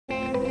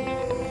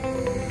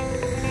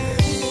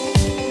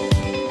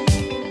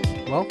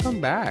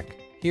Welcome back!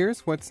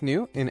 Here's what's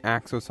new in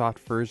Axosoft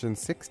version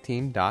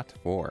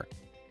 16.4.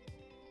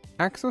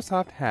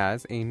 Axosoft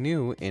has a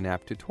new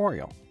in-app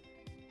tutorial.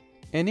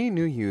 Any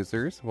new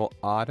users will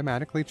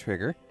automatically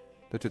trigger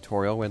the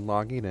tutorial when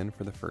logging in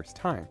for the first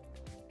time.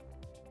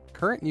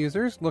 Current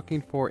users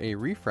looking for a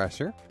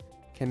refresher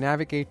can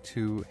navigate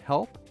to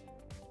Help,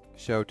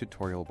 Show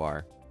Tutorial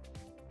Bar.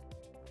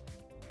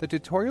 The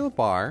tutorial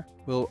bar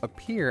will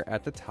appear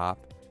at the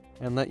top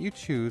and let you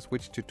choose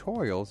which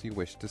tutorials you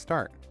wish to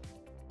start.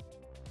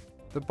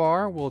 The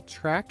bar will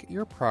track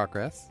your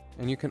progress,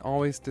 and you can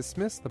always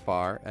dismiss the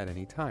bar at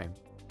any time.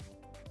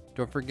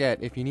 Don't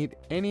forget, if you need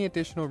any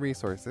additional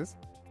resources,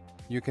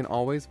 you can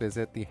always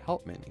visit the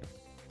Help menu.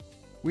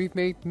 We've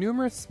made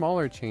numerous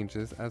smaller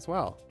changes as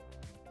well.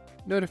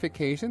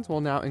 Notifications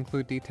will now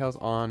include details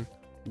on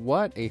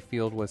what a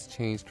field was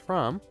changed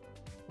from,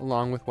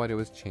 along with what it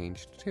was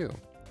changed to.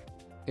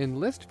 In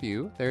List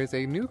View, there is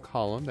a new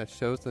column that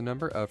shows the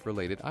number of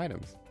related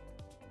items.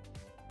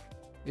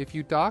 If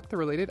you dock the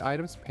Related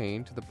Items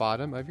pane to the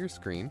bottom of your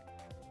screen,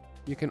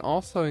 you can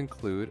also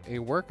include a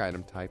Work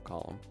Item Type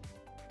column.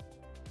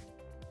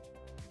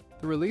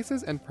 The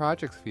Releases and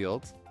Projects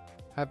fields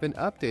have been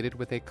updated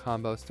with a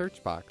combo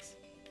search box.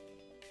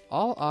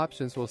 All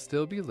options will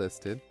still be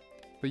listed,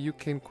 but you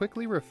can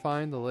quickly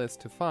refine the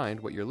list to find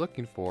what you're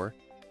looking for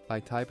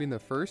by typing the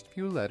first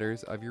few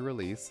letters of your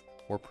release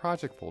or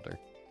project folder.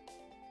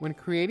 When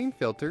creating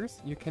filters,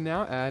 you can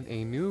now add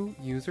a new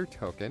user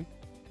token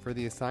for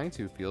the Assigned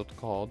To field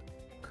called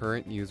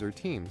Current User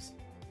Teams.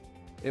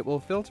 It will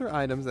filter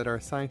items that are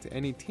assigned to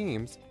any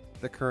teams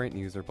the current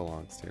user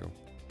belongs to.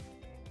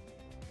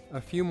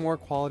 A few more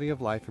quality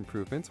of life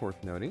improvements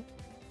worth noting.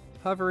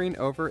 Hovering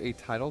over a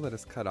title that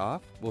is cut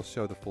off will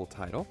show the full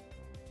title.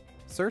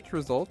 Search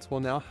results will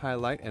now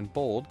highlight and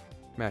bold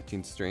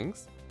matching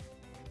strings.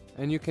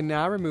 And you can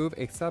now remove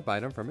a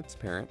sub-item from its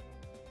parent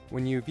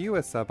when you view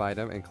a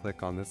sub-item and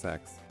click on this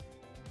X.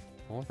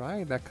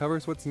 Alright, that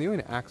covers what's new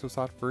in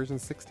Axosoft version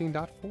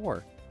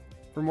 16.4.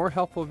 For more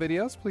helpful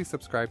videos, please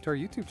subscribe to our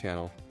YouTube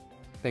channel.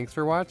 Thanks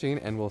for watching,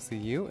 and we'll see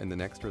you in the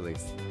next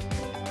release.